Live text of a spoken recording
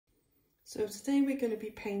So today we're going to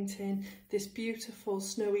be painting this beautiful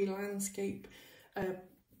snowy landscape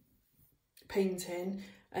painting,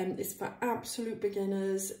 and it's for absolute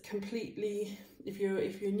beginners. Completely, if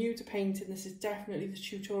you're new to painting, this is definitely the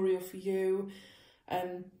tutorial for you.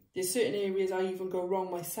 There's certain areas I even go wrong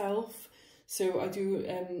myself, so I do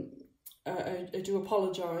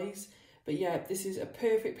apologise. But yeah, this is a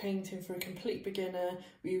perfect painting for a complete beginner.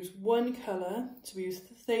 We use one colour, so we use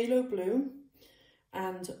Phthalo Blue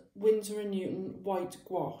and Winsor & Newton white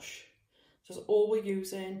gouache. So that's all we're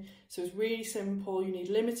using. So it's really simple. You need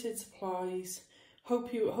limited supplies.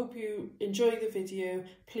 Hope you enjoy the video.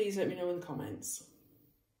 Please let me know in the comments.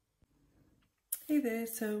 Hey there.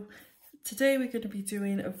 So today we're going to be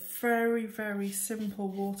doing a very simple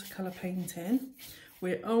watercolour painting.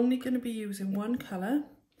 We're only going to be using one colour.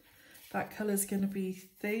 That colour is going to be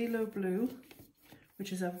Phthalo Blue,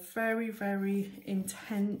 which is a very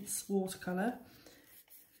intense watercolour.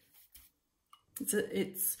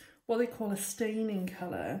 It's what they call a staining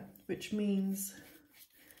colour, which means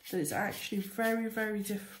that it's actually very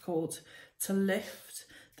difficult to lift,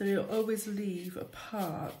 that it'll always leave a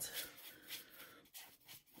part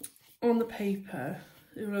on the paper.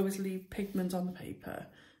 It will always leave pigment on the paper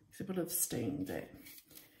because it will have stained it.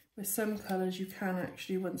 With some colours you can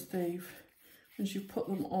actually, once you put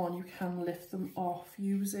them on, you can lift them off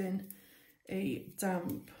using a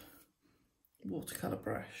damp watercolour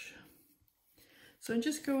brush. So I'm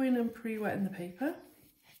just going and pre-wetting the paper,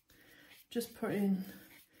 just making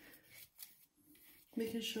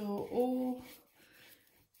sure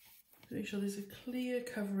there's a clear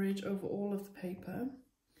coverage over all of the paper.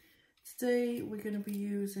 Today we're going to be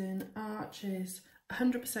using Arch's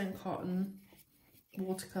 100% cotton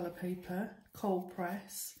watercolour paper, cold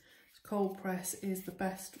press. Cold press is the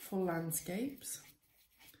best for landscapes.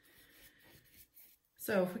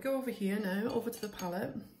 So if we go over here now, over to the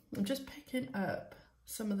palette, I'm just picking up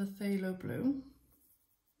some of the Phthalo Blue.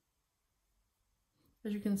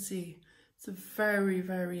 As you can see, it's a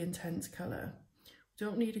very intense colour. We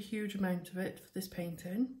don't need a huge amount of it for this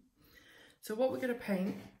painting. So what we're going to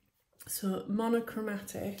paint, so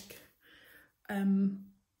monochromatic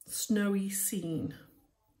snowy scene.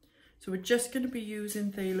 So we're just going to be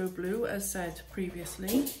using Phthalo Blue as said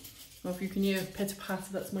previously. Well, if you can hear pitter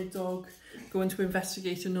patter, that's my dog going to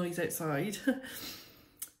investigate a noise outside.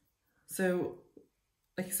 So,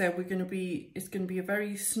 like I said, it's going to be a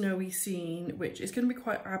very snowy scene, which is going to be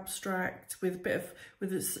quite abstract with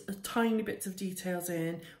a tiny bits of details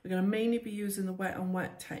in. We're going to mainly be using the wet on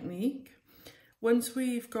wet technique. Once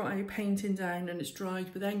we've got our painting down and it's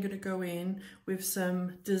dried, we're then going to go in with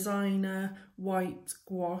some designer white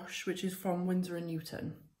gouache, which is from Winsor &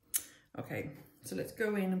 Newton. Okay, so let's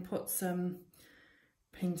go in and put some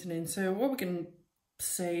painting in. So what we're going to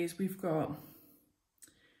say is we've got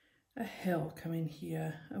a hill coming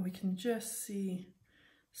here and we can just see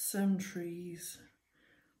some trees.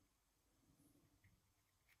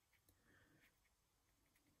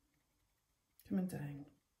 Coming down.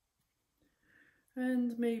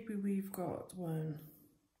 And maybe we've got one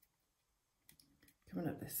coming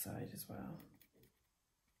up this side as well.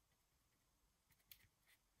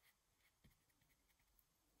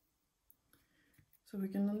 So we're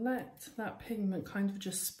going to let that pigment kind of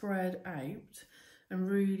just spread out and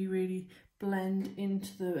really blend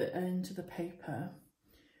into the paper.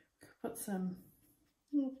 Put some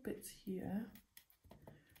little bits here.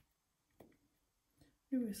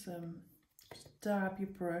 Maybe just dab your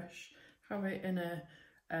brush. Have it in a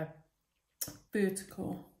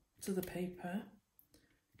vertical to the paper.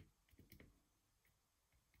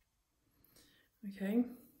 Okay,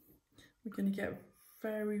 we're going to get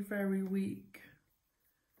very weak.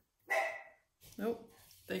 Oh,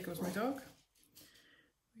 there goes my dog.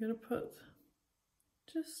 We're going to put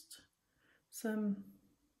just some,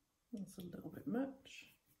 that's a little bit much.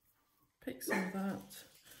 Pick some of that.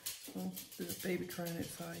 Oh, there's a baby crying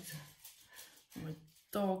outside. Oh, my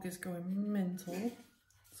dog is going mental.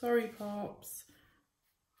 Sorry, Pops.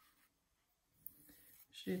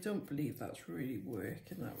 Actually, I don't believe that's really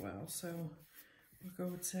working that well, so we'll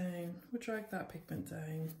go down, we'll drag that pigment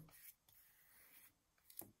down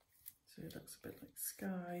so it looks a bit like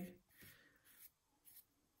sky.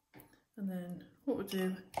 And then what we'll do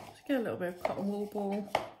is get a little bit of cotton wool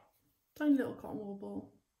ball, tiny little cotton wool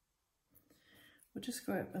ball. We'll just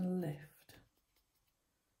go up and lift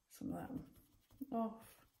some of that off.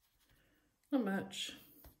 Not much.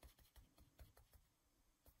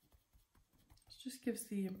 It just gives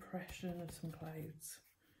the impression of some clouds.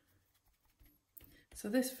 So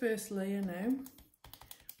this first layer now,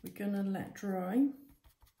 we're going to let dry.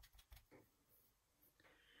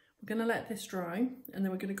 We're going to let this dry, and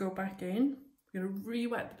then we're going to go back in. We're going to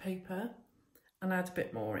re-wet the paper and add a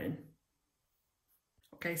bit more in.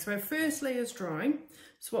 Okay, so our first layer is dry.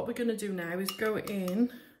 So what we're going to do now is go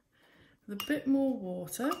in with a bit more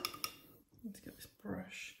water. Let's get this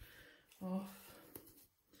brush off.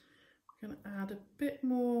 We're going to add a bit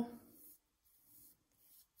more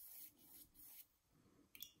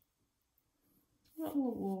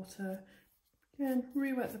water. Again,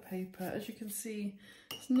 re-wet the paper. As you can see,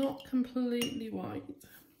 it's not completely white,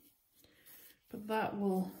 but that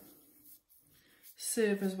will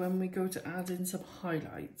serve us when we go to add in some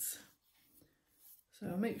highlights.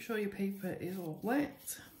 So make sure your paper is all wet,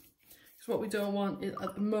 because what we don't want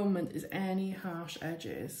at the moment is any harsh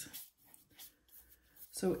edges.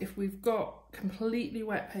 So if we've got completely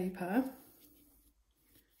wet paper,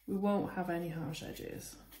 we won't have any harsh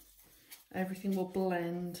edges. Everything will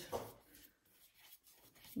blend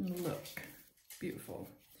and look beautiful.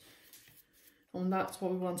 And that's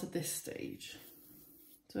what we want at this stage.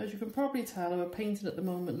 So as you can probably tell, our painting at the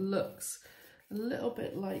moment looks a little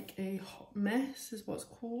bit like a hot mess, is what's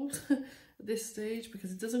called at this stage,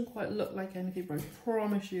 because it doesn't quite look like anything, but I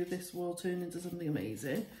promise you this will turn into something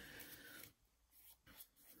amazing.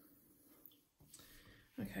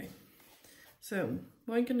 Okay, so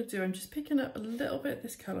what I'm going to do, I'm just picking up a little bit of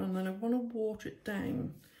this colour, and then I want to water it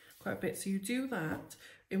down quite a bit. So you do that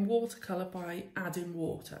in watercolour by adding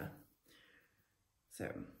water. So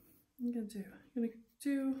I'm going to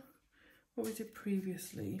do what we did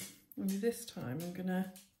previously, only this time I'm going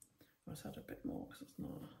to, let's add a bit more because it's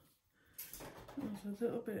not, it's a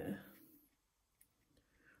little bit,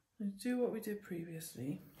 do what we did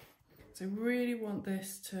previously. So I really want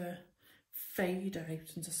this to fade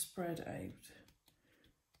out and to spread out.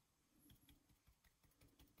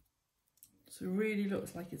 So it really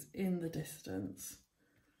looks like it's in the distance.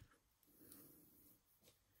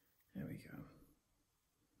 There we go.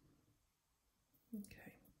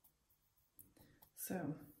 Okay.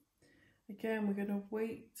 So again, we're going to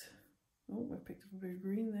wait. Oh, I picked up a bit of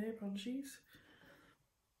green there, apologies.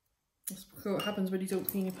 That's what happens when you don't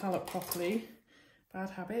clean your palette properly. Bad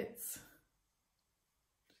habits.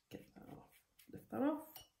 Just get that off. Lift that off.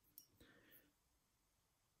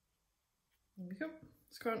 There we go.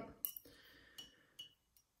 It's gone.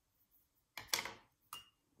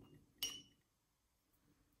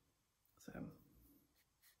 So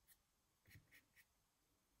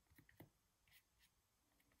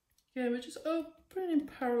yeah, we're just putting in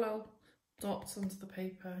parallel dots onto the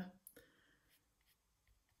paper.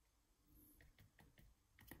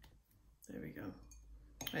 There we go.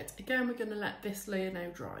 Right, again, we're going to let this layer now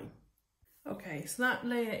dry. Okay, so that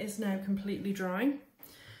layer is now completely dry.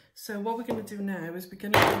 So what we're going to do now is we're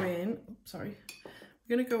going to go in, we're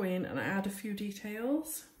going to go in and add a few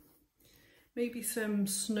details. Maybe some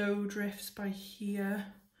snow drifts by here.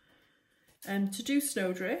 And to do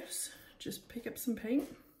snow drifts, just pick up some paint.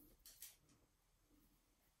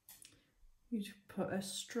 You just put a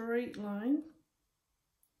straight line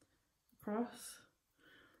across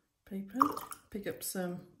paper, pick up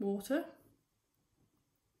some water.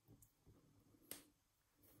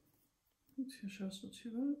 Make sure it's not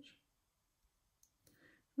too much.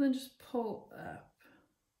 And then just pull up.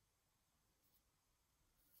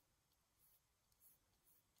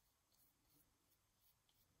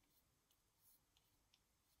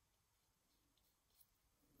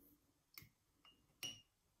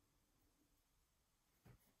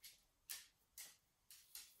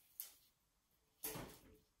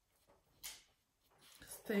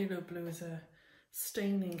 Phthalo Blue is a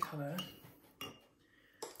staining colour.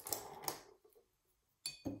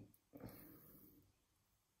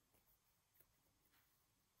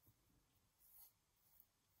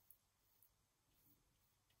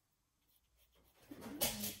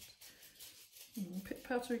 Pit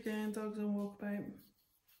patter again, dogs on walkabout.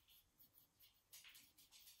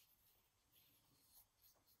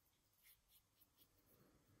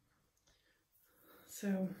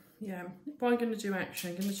 So yeah, what I'm going to do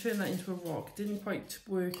actually, I'm going to turn that into a rock. It didn't quite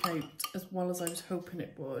work out as well as I was hoping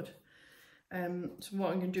it would. So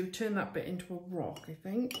what I'm going to do, turn that bit into a rock, I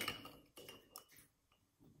think.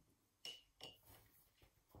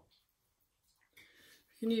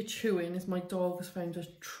 If you can hear chewing, as my dog has found a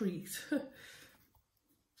treat.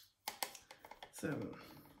 So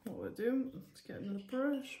what we'll do, let's get another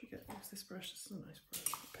brush. We get this brush, it's a nice brush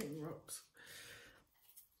for painting rocks.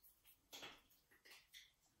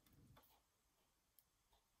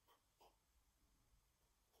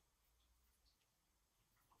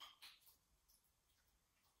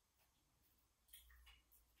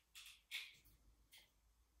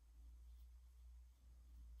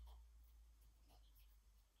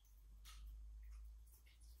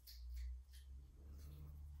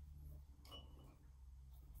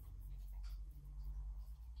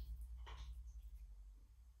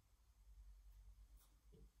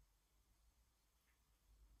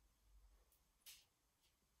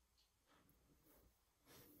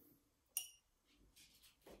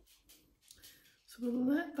 So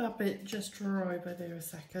we'll let that bit just dry by there a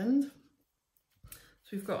second. So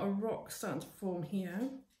we've got a rock starting to form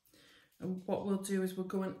here. And what we'll do is we'll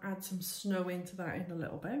go and add some snow into that in a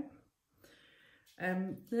little bit.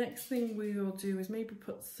 The next thing we will do is maybe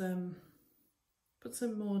put some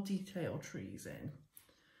more detail trees in.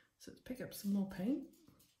 So let's pick up some more paint.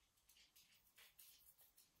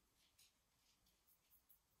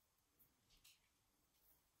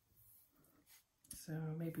 So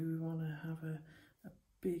maybe we want to have a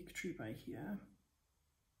big tree by here.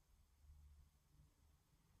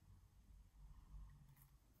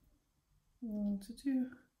 And to do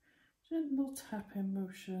gentle tapping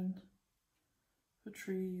motion for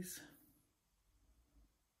trees.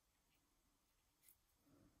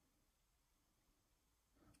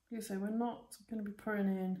 Okay, so we're not going to be putting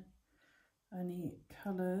in any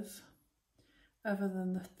colours other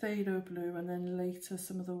than the Phthalo Blue and then later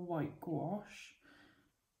some of the white gouache.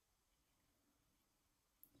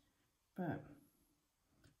 But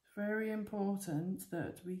it's very important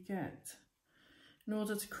that we get, in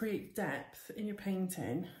order to create depth in your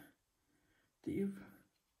painting, that you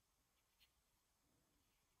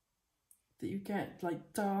get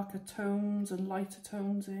like darker tones and lighter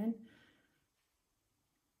tones in.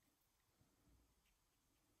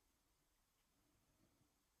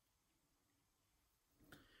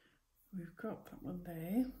 We've got that one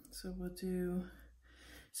there, so we'll do,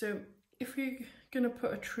 so if you're going to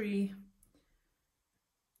put a tree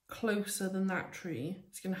closer than that tree,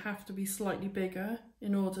 it's going to have to be slightly bigger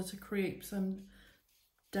in order to create some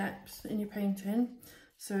depth in your painting.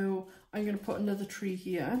 So I'm going to put another tree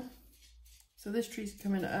here. So this tree's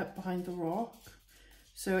coming up behind the rock,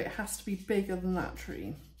 so it has to be bigger than that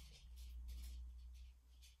tree.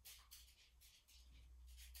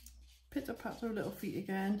 Pick up pat her little feet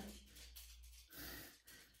again.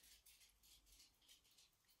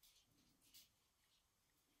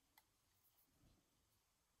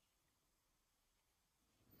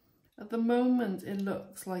 At the moment, it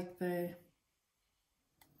looks like the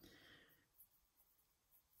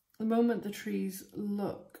trees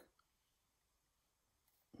look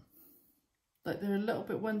like they're a little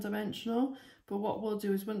bit one-dimensional, but what we'll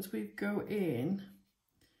do is once we go in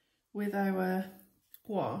with our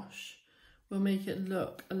gouache, we'll make it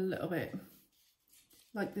look a little bit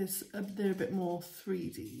like this. They're a bit more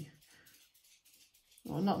 3D.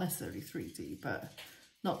 Well, not necessarily 3D, but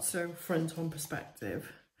not so front-on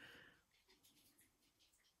perspective.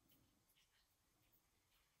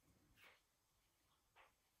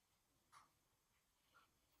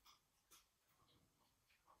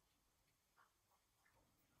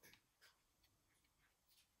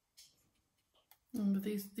 But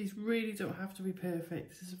these really don't have to be perfect.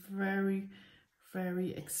 This is very,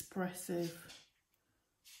 very expressive.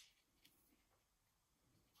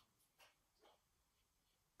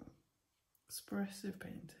 Expressive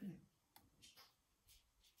painting.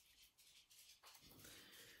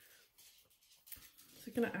 So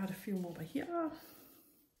I'm going to add a few more by here. A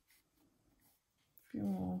few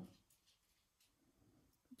more.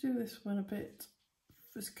 Do this one a bit.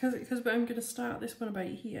 Because I'm going to start this one about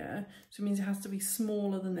here, so it means it has to be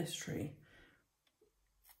smaller than this tree.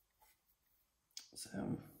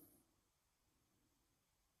 So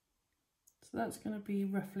that's going to be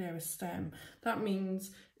roughly our stem. That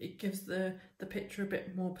means it gives the picture a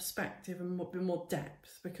bit more perspective and a bit more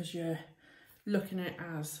depth, because you're looking at it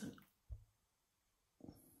as,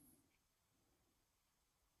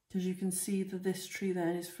 because you can see that this tree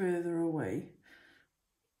then is further away.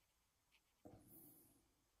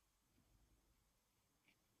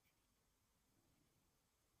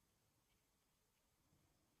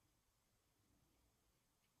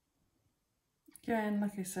 Again,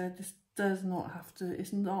 like I said, this does not have to,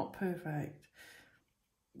 it's not perfect.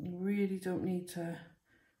 You really don't need to,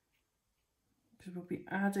 because we'll be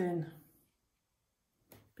adding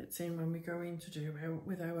bits in when we go in to do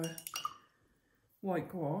with our white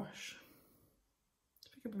gouache. Let's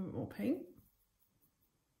pick up a bit more paint.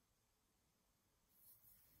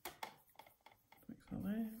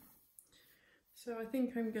 So I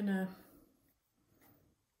think I'm gonna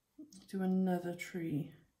do another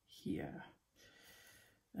tree here.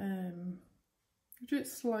 Do it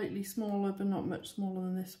slightly smaller, but not much smaller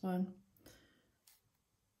than this one.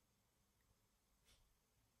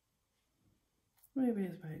 Maybe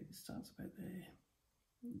it's about, it starts about there.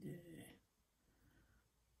 Yeah.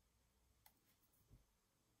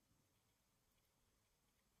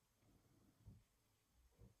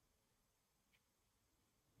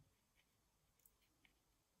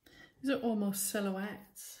 These are almost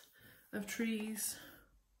silhouettes of trees.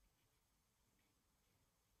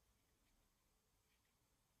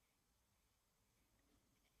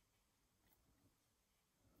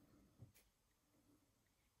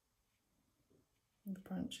 And the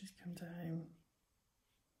branches come down.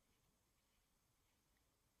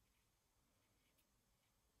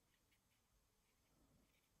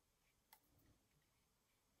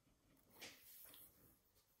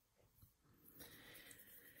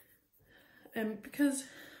 Because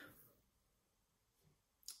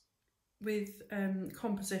with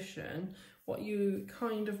composition, what you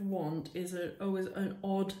kind of want is always an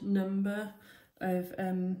odd number of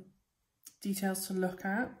details to look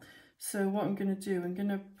at. So what I'm going to do, I'm going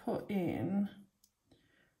to put in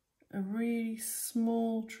a really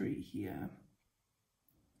small tree here.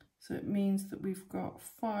 So it means that we've got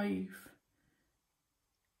 5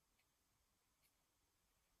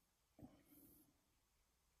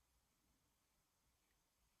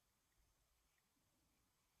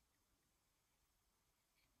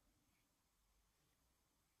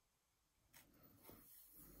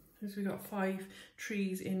 because we've got 5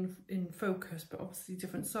 trees in focus, but obviously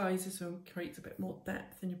different sizes, so it creates a bit more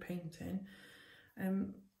depth in your painting. I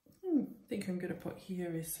think I'm going to put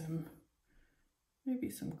here is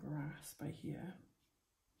maybe some grass by here.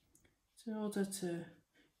 So in order to, you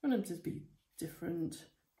want them to be different,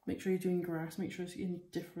 make sure you're doing grass, make sure it's in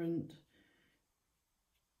different,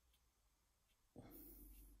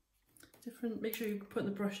 make sure you put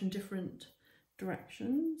the brush in different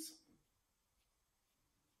directions.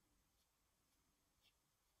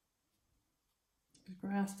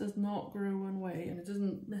 Grass does not grow one way, and it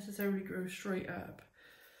doesn't necessarily grow straight up.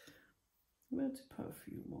 I'm going to put a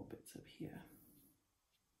few more bits up here.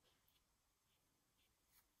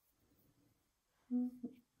 So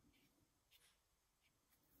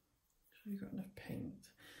we've got enough paint.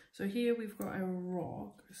 So here we've got our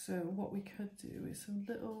rock. So what we could do is some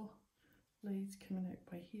little blades coming out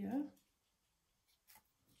by here.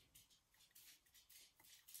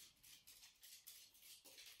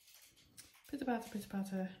 Pitter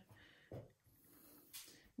patter.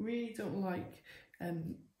 Really don't like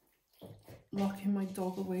locking my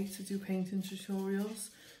dog away to do painting tutorials,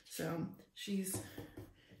 so she's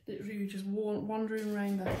literally just wandering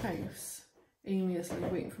around the house aimlessly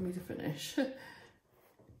waiting for me to finish.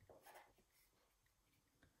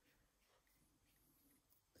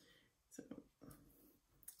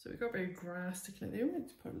 So we've got very grass sticking out there. I'm going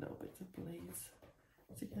to put a little bit of blades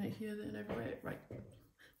sticking out here and everywhere. Right.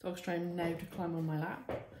 Dog's trying now to climb on my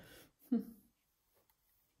lap.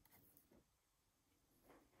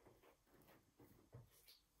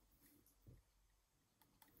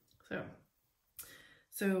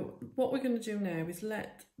 So what we're going to do now is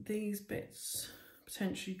let these bits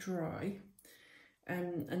potentially dry,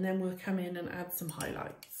 and then we'll come in and add some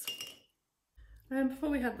highlights. And before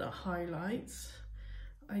we add the highlights,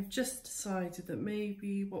 I've just decided that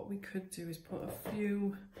maybe what we could do is put a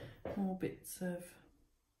few more bits of,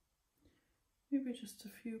 maybe just a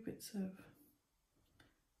few bits of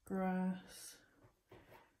grass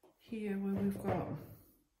here where we've got,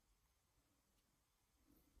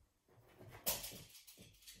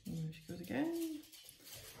 and there she goes again,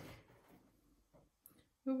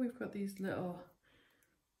 where we've got these little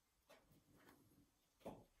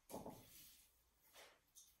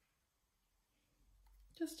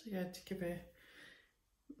just to give it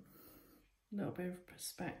a little bit of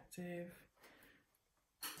perspective,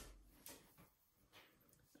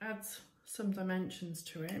 adds some dimensions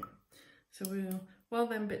to it. So while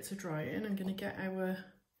them bits are drying, I'm going to get our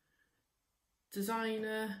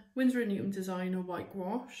Winsor & Newton designer white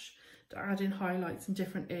gouache to add in highlights in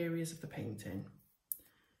different areas of the painting.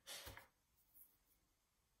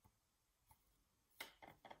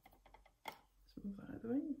 Let's move that out of the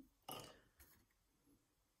way.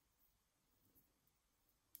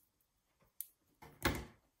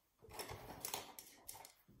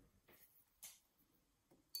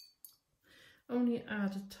 Only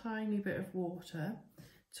add a tiny bit of water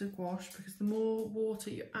to gouache, because the more water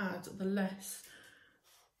you add, the less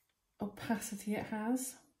opacity it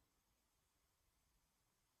has.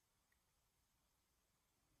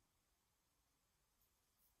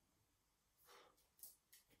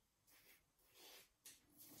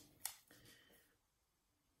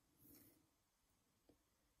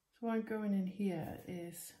 So what I'm going in here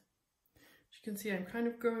is, as you can see, I'm kind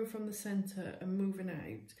of going from the centre and moving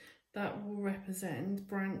out. That will represent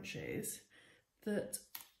branches that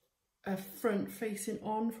are front facing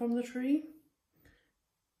on from the tree,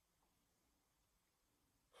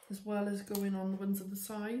 as well as going on the ones on the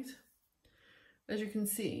side. As you can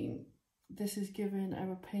see, this is giving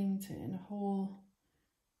our painting a whole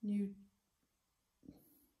new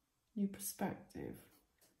perspective.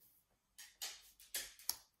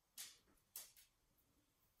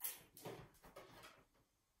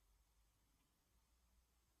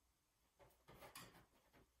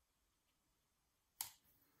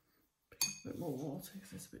 water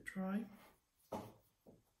because it's a bit dry.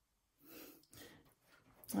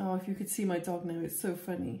 Oh, if you could see my dog now, it's so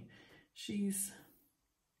funny. She's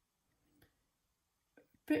a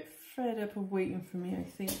bit fed up of waiting for me, I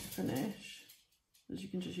think, to finish. As you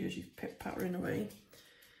can just hear, she's pit-pattering away.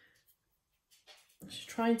 She's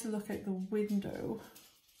trying to look out the window.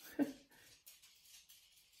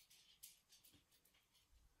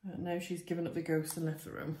 Now she's given up the ghost and left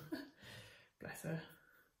the room. Bless her.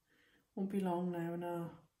 Won't be long now and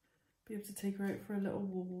I'll be able to take her out for a little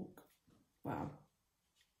walk. Wow.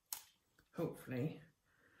 Hopefully.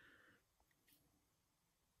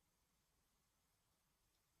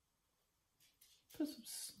 Put some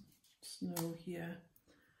snow here.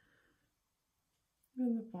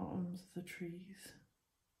 In the bottoms of the trees.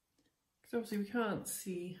 Because obviously we can't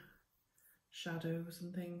see shadows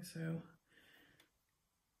and things, so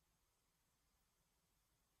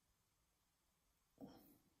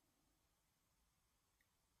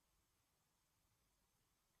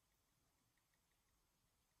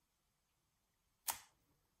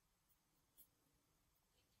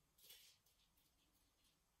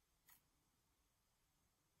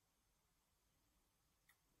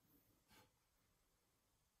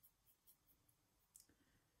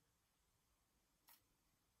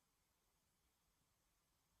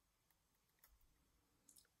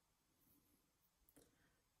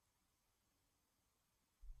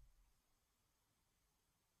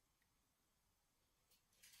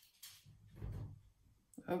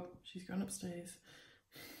oh, she's gone upstairs.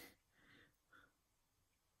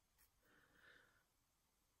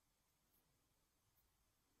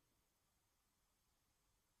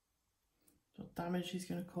 What damage she's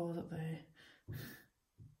going to cause up there.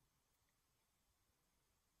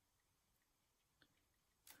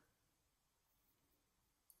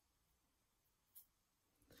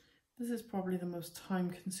 This is probably the most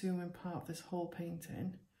time-consuming part of this whole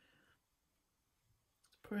painting.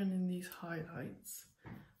 Putting in these highlights.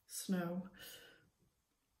 Snow.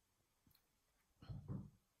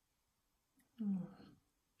 Oh,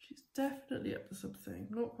 she's definitely up to something.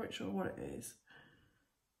 Not quite sure what it is.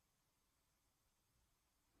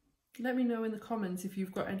 Let me know in the comments if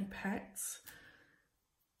you've got any pets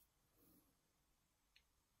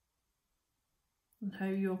and how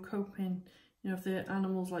you're coping. You know, if they're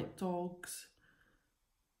animals like dogs,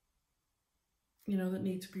 you know, that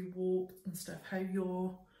need to be walked and stuff, how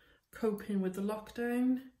you're coping with the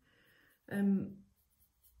lockdown. I'm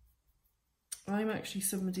actually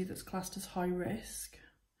somebody that's classed as high risk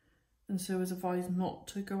and so is advised not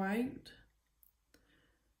to go out.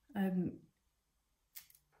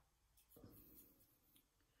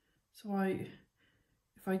 So when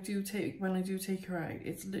I do take her out,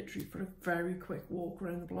 it's literally for a very quick walk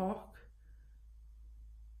around the block.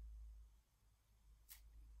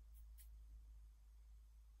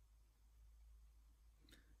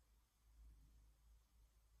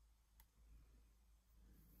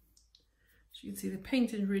 So you can see the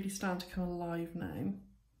painting really starting to come alive now.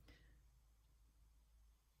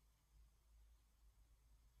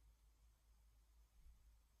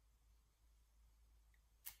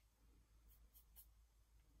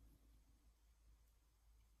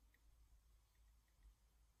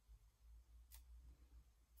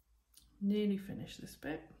 Nearly finished this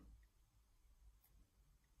bit.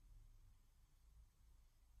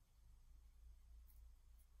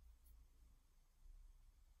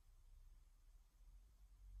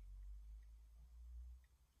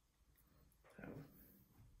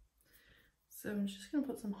 So I'm just going to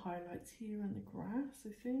put some highlights here on the grass,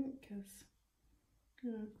 I think, because,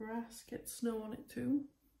 you know, grass gets snow on it too.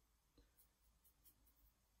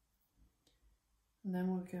 And then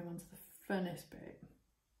we'll go on to the funnest bit.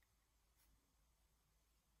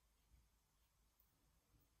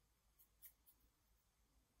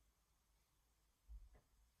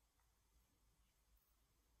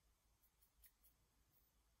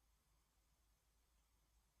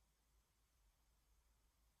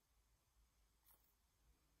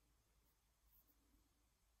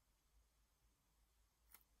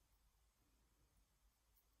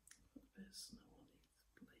 Snow on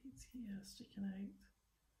these blades here sticking out.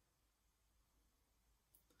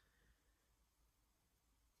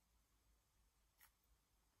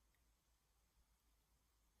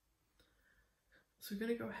 So we're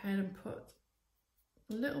going to go ahead and put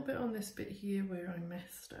a little bit on this bit here where I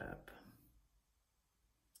messed up.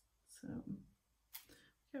 So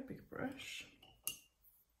get a big brush.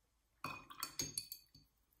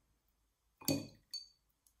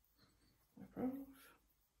 Wipe off.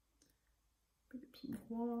 Pick up some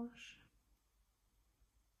gouache.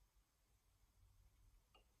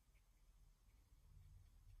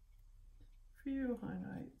 few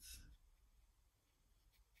highlights.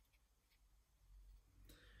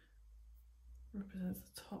 Represents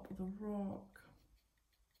the top of the rock.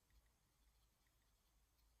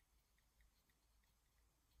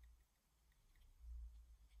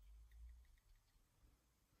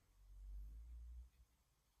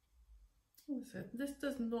 As I said, this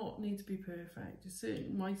does not need to be perfect. It's certainly,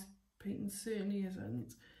 my painting certainly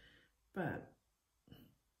isn't, but you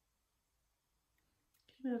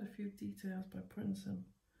can add a few details by putting some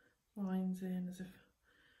lines in as if there's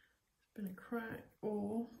been a crack.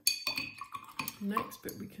 Or the next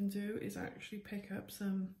bit we can do is actually pick up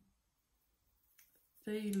some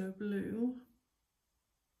Phthalo Blue,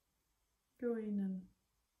 go in and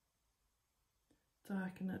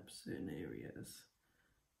darken up certain areas.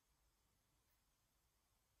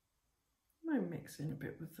 Might mix in a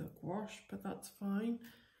bit with the gouache, but that's fine.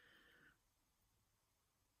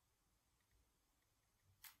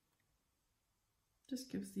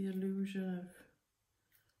 Just gives the illusion of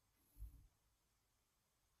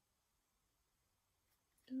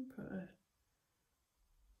I'm gonna put a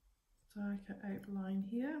darker outline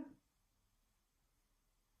here.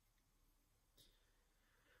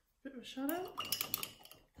 Bit of a shadow.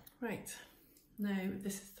 Right, now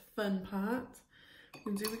this is the fun part.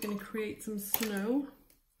 We're going to create some snow.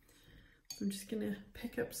 So I'm just going to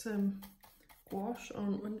pick up some gouache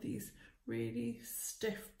on one of these really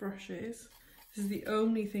stiff brushes. This is the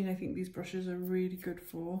only thing I think these brushes are really good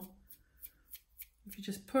for. If you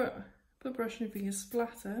just put brush on your finger,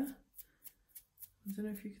 splatter. I don't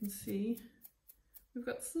know if you can see. We've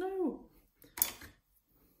got snow.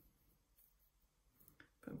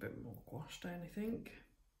 Put a bit more gouache down, I think.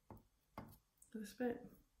 This bit.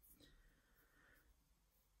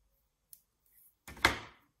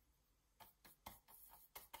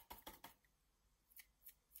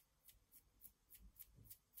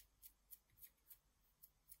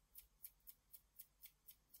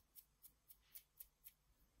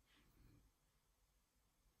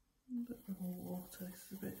 A bit more water, this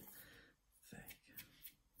is a bit thick.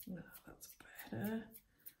 No, that's better.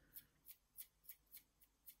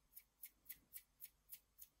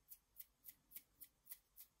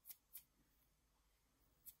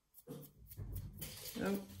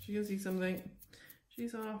 Oh, she can see something.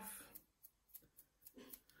 She's off.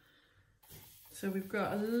 So we've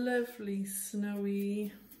got a lovely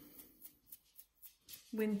snowy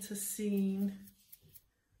winter scene.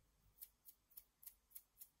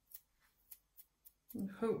 I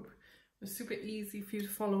hope it was super easy for you to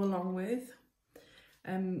follow along with.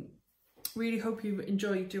 Really hope you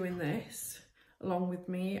enjoyed doing this along with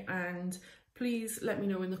me, and please let me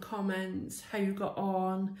know in the comments how you got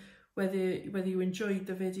on, whether you enjoyed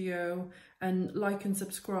the video, and like and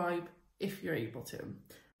subscribe if you're able to.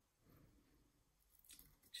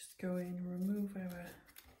 Just go in and remove our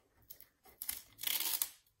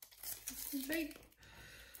tape.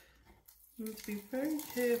 You need to be very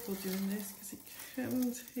careful doing this because it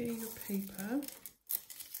can tear your paper.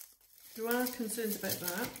 If you are concerned about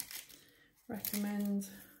that, recommend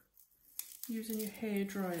using your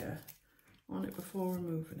hairdryer on it before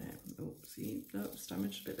removing it. Oh, see, no, it's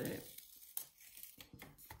damaged a bit there.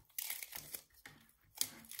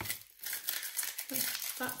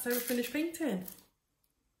 That's our finished painting.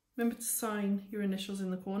 Remember to sign your initials in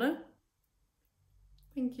the corner.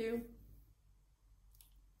 Thank you.